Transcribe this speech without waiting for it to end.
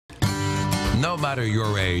No matter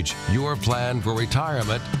your age, your plan for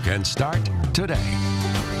retirement can start today.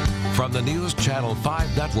 From the News Channel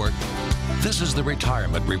 5 Network, this is the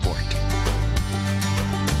Retirement Report.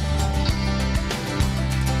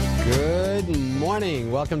 Good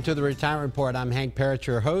morning. Welcome to the Retirement Report. I'm Hank Parrott,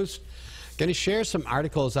 your host. Going to share some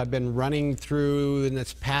articles I've been running through in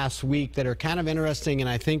this past week that are kind of interesting and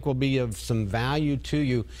I think will be of some value to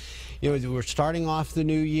you. You know, we're starting off the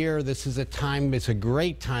new year. This is a time, it's a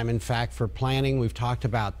great time, in fact, for planning. We've talked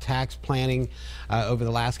about tax planning over the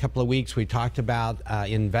last couple of weeks. We talked about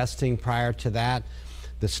investing prior to that.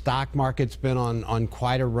 The stock market's been on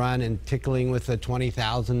quite a run and tickling with the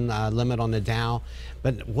 20,000 limit on the Dow.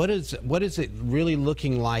 But what is it really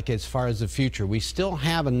looking like as far as the future? We still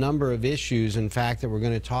have a number of issues, in fact, that we're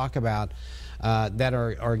going to talk about that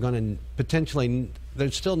are going to potentially,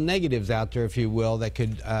 there's still negatives out there, if you will, that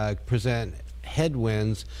could present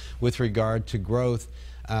headwinds with regard to growth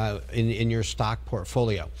in your stock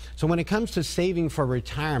portfolio. So when it comes to saving for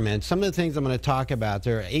retirement, some of the things I'm going to talk about,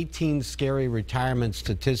 there are 18 scary retirement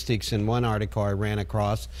statistics in one article I ran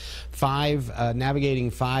across,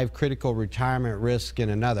 navigating 5 critical retirement risks in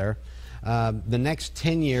another. The next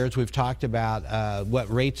 10 years, we've talked about what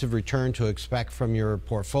rates of return to expect from your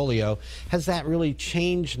portfolio. Has that really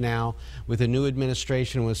changed now with the new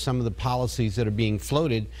administration, with some of the policies that are being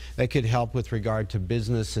floated that could help with regard to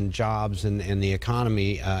business and jobs and the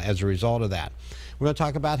economy as a result of that? We're going to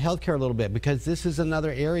talk about healthcare a little bit because this is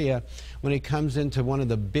another area when it comes into one of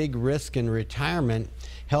the big risks in retirement.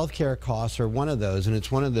 Healthcare costs are one of those, and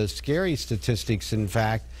it's one of the scary statistics, in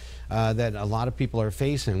fact, that a lot of people are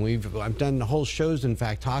facing. I've done whole shows, in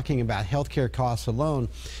fact, talking about healthcare costs alone,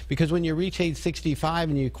 because when you reach age 65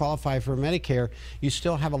 and you qualify for Medicare, you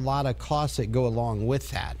still have a lot of costs that go along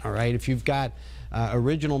with that, all right? If you've got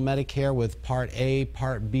original Medicare with Part A,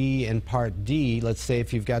 Part B, and Part D, let's say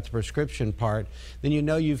if you've got the prescription part, then you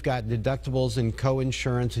know you've got deductibles and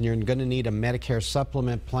co-insurance, and you're going to need a Medicare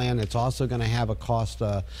supplement plan. It's also going to have a cost,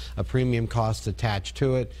 a premium cost attached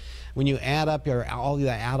to it. When you add up all the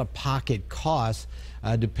out-of-pocket costs,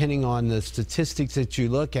 depending on the statistics that you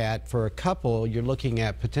look at, for a couple, you're looking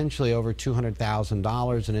at potentially over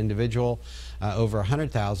 $200,000 an individual, over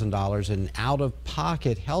 $100,000 in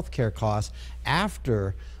out-of-pocket health care costs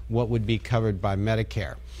after what would be covered by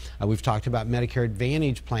Medicare. We've talked about Medicare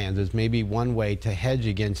Advantage plans as maybe one way to hedge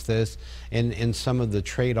against this and some of the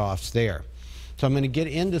trade-offs there. So I'm going to get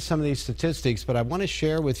into some of these statistics, but I want to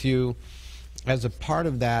share with you, as a part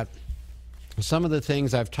of that, some of the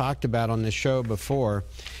things I've talked about on the show before.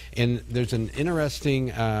 And there's an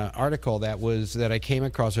interesting article that I came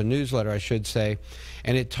across, a newsletter I should say,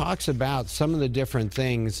 and it talks about some of the different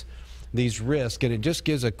things, these risks, and it just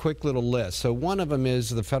gives a quick little list. So one of them is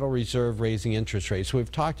the Federal Reserve raising interest rates. So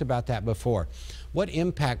we've talked about that before. What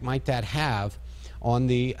impact might that have on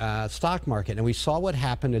the stock market? And we saw what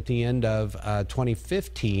happened at the end of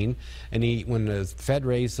 2015 when the Fed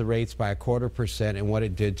raised the rates by 1/4% and what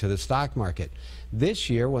it did to the stock market. This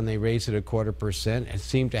year, when they raised it 1/4%, it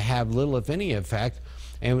seemed to have little, if any, effect,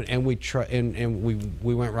 and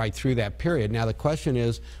we went right through that period. Now the question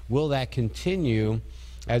is, will that continue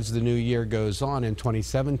as the new year goes on in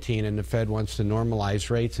 2017 and the Fed wants to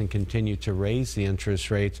normalize rates and continue to raise the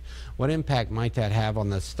interest rates? What impact might that have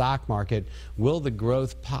on the stock market? Will the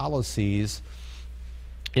growth policies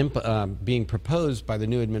being proposed by the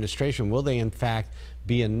new administration, will they in fact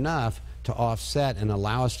be enough to offset and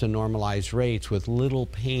allow us to normalize rates with little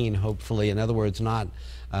pain, hopefully? In other words, not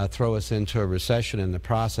throw us into a recession in the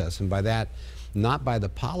process. And by that, not by the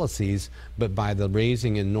policies, but by the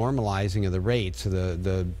raising and normalizing of the rates,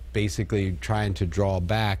 the basically trying to draw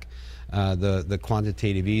back the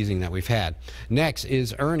quantitative easing that we've had. Next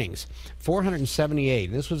is earnings.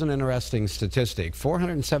 478, this was an interesting statistic,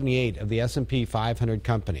 478 of the S&P 500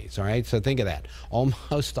 companies, all right? So think of that,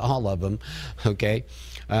 almost all of them, okay?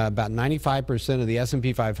 About 95% of the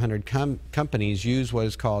S&P 500 companies use what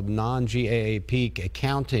is called non-GAAP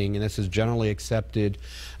accounting, and this is generally accepted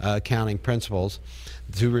accounting principles,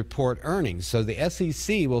 to report earnings. So the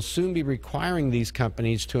SEC will soon be requiring these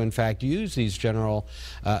companies to in fact use these general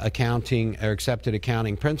accounting or accepted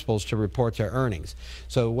accounting principles to report their earnings.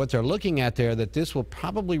 So what they're looking at there, that this will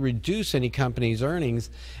probably reduce any company's earnings,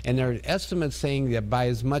 and there are estimates saying that by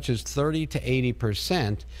as much as 30 to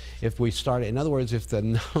 80% if we start, in other words, if the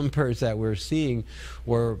numbers that we're seeing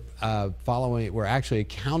were actually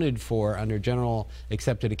accounted for under general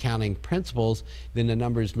accepted accounting principles, then the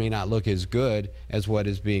numbers may not look as good as what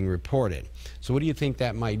is being reported. So what do you think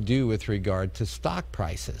that might do with regard to stock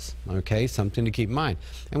prices? Okay, something to keep in mind.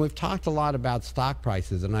 And we've talked a lot about stock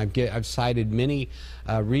prices, and I've cited many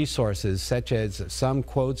resources, such as some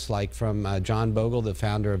quotes like from John Bogle, the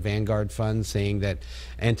founder of Vanguard Funds, saying that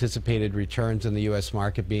anticipated returns in the U.S.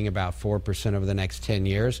 market being about 4% over the next 10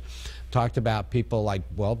 years. Talked about people like,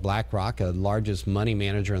 well, BlackRock, the largest money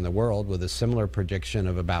manager in the world, with a similar prediction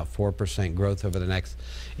of about 4% growth over the next,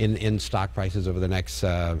 in stock prices over the next,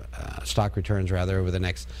 stock returns rather, over the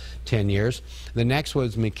next 10 years. The next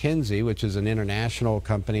was McKinsey, which is an international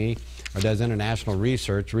company, or does international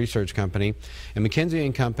research company. And McKinsey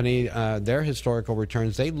and Company, their historical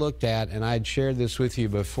returns, they looked at, and I'd shared this with you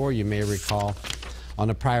before, you may recall, on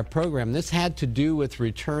a prior program. This had to do with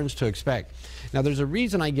returns to expect. Now, there's a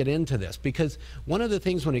reason I get into this, because one of the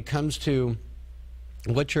things when it comes to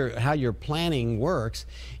how your planning works,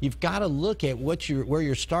 you've got to look at where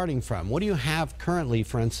you're starting from. What do you have currently,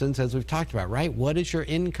 for instance, as we've talked about, right? What is your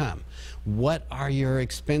income? What are your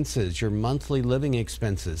expenses, your monthly living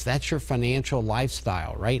expenses? That's your financial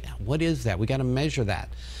lifestyle, right? What is that? We got to measure that.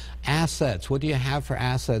 Assets, what do you have for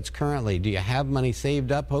assets currently? Do you have money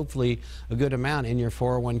saved up, hopefully a good amount, in your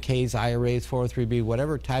 401ks, IRAs, 403b,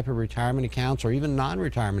 whatever type of retirement accounts, or even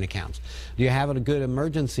non-retirement accounts? Do you have a good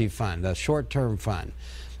emergency fund, a short-term fund?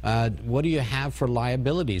 What do you have for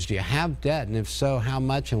liabilities? Do you have debt? And if so, how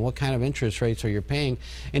much and what kind of interest rates are you paying?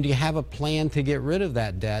 And do you have a plan to get rid of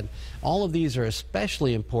that debt? All of these are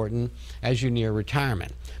especially important as you near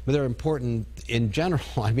retirement. But they're important in general.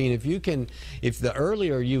 I mean, if the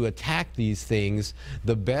earlier you attack these things,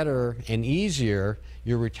 the better and easier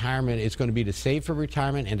your retirement is going to be to save for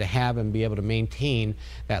retirement and to have and be able to maintain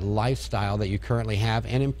that lifestyle that you currently have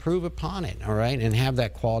and improve upon it, all right, and have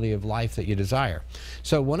that quality of life that you desire.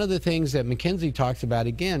 So one of the things that McKinsey talks about,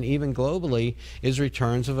 again, even globally, is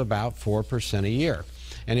returns of about 4% a year.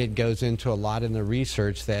 And it goes into a lot in the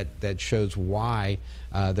research that shows why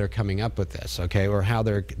they're coming up with this, okay, or how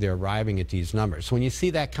they're arriving at these numbers. So when you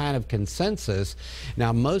see that kind of consensus,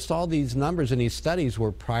 now most all these numbers in these studies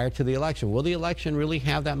were prior to the election. Will the election really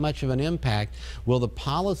have that much of an impact? Will the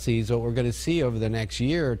policies that we're going to see over the next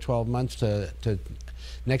year, 12 months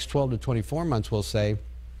next 12 to 24 months, we'll say,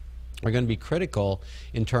 are going to be critical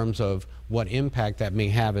in terms of what impact that may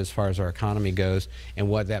have as far as our economy goes and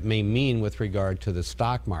what that may mean with regard to the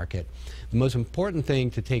stock market. The most important thing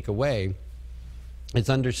to take away is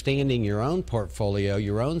understanding your own portfolio,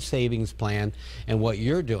 your own savings plan, and what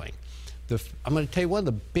you're doing. I'm going to tell you one of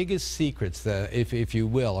the biggest secrets, if you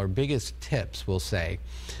will, or biggest tips, we'll say,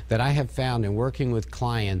 that I have found in working with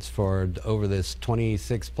clients for over this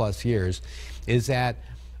 26 plus years, is that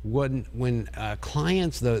when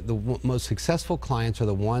clients, the most successful clients are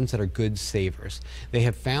the ones that are good savers. They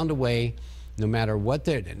have found a way, no matter what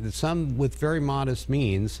some with very modest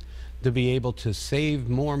means, to be able to save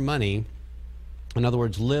more money. In other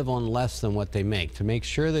words, live on less than what they make, to make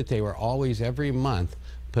sure that they were always, every month,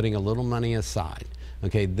 putting a little money aside.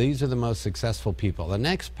 Okay, these are the most successful people. The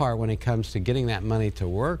next part, when it comes to getting that money to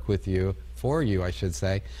work with you, for you, I should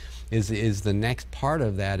say, is the next part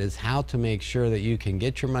of that, is how to make sure that you can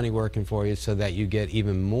get your money working for you so that you get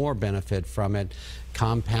even more benefit from it,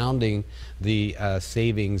 compounding the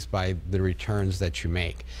savings by the returns that you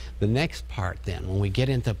make. The next part then, when we get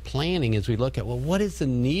into planning, is we look at, well, what is the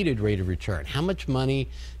needed rate of return? How much money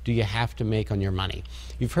do you have to make on your money?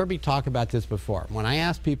 You've heard me talk about this before. When I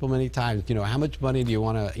ask people many times, how much money do you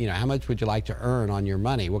want to, how much would you like to earn on your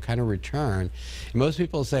money? What kind of return? And most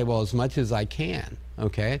people say, well, as much as I can,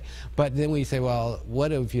 okay? But then we say, well,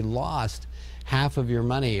 what if you lost half of your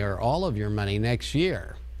money or all of your money next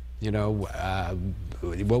year?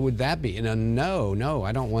 What would that be? No,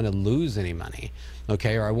 I don't want to lose any money,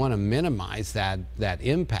 okay? Or I want to minimize that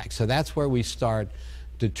impact. So that's where we start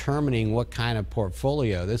determining what kind of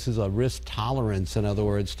portfolio. This is a risk tolerance, in other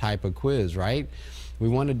words, type of quiz, right? We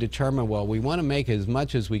want to determine, well, we want to make as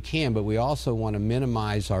much as we can, but we also want to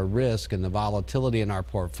minimize our risk and the volatility in our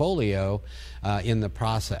portfolio in the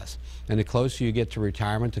process. And the closer you get to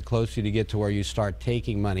retirement, the closer you get to where you start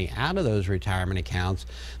taking money out of those retirement accounts,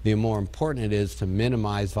 the more important it is to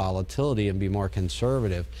minimize volatility and be more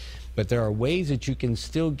conservative. But there are ways that you can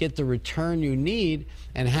still get the return you need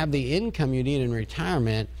and have the income you need in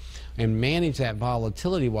retirement and manage that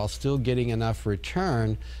volatility while still getting enough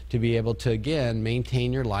return to be able to, again,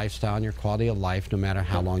 maintain your lifestyle and your quality of life no matter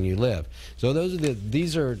how long you live. So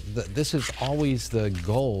this is always the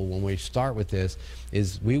goal when we start with this,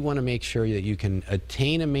 is we want to make sure that you can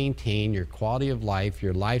attain and maintain your quality of life,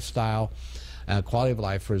 your lifestyle, quality of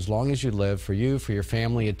life for as long as you live, for you, for your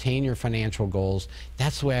family, attain your financial goals.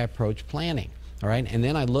 That's the way I approach planning. All right, and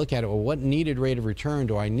then I look at it, well, what needed rate of return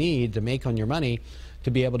do I need to make on your money to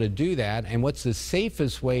be able to do that, and what's the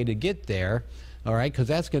safest way to get there, all right, because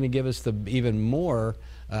that's going to give us the even more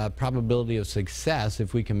probability of success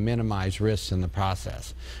if we can minimize risks in the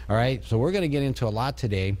process. All right, so we're going to get into a lot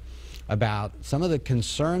today about some of the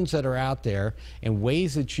concerns that are out there and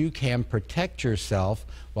ways that you can protect yourself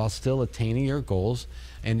while still attaining your goals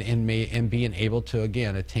and being able to,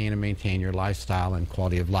 again, attain and maintain your lifestyle and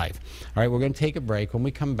quality of life. All right, we're going to take a break. When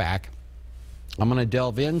we come back, I'm going to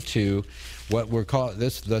delve into what we're calling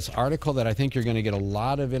this article that I think you're going to get a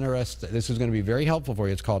lot of interest. This is going to be very helpful for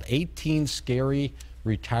you. It's called 18 Scary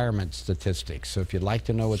Retirement Statistics. So if you'd like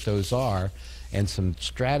to know what those are and some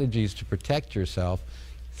strategies to protect yourself,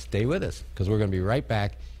 stay with us, because we're going to be right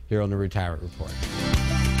back here on the Retirement Report.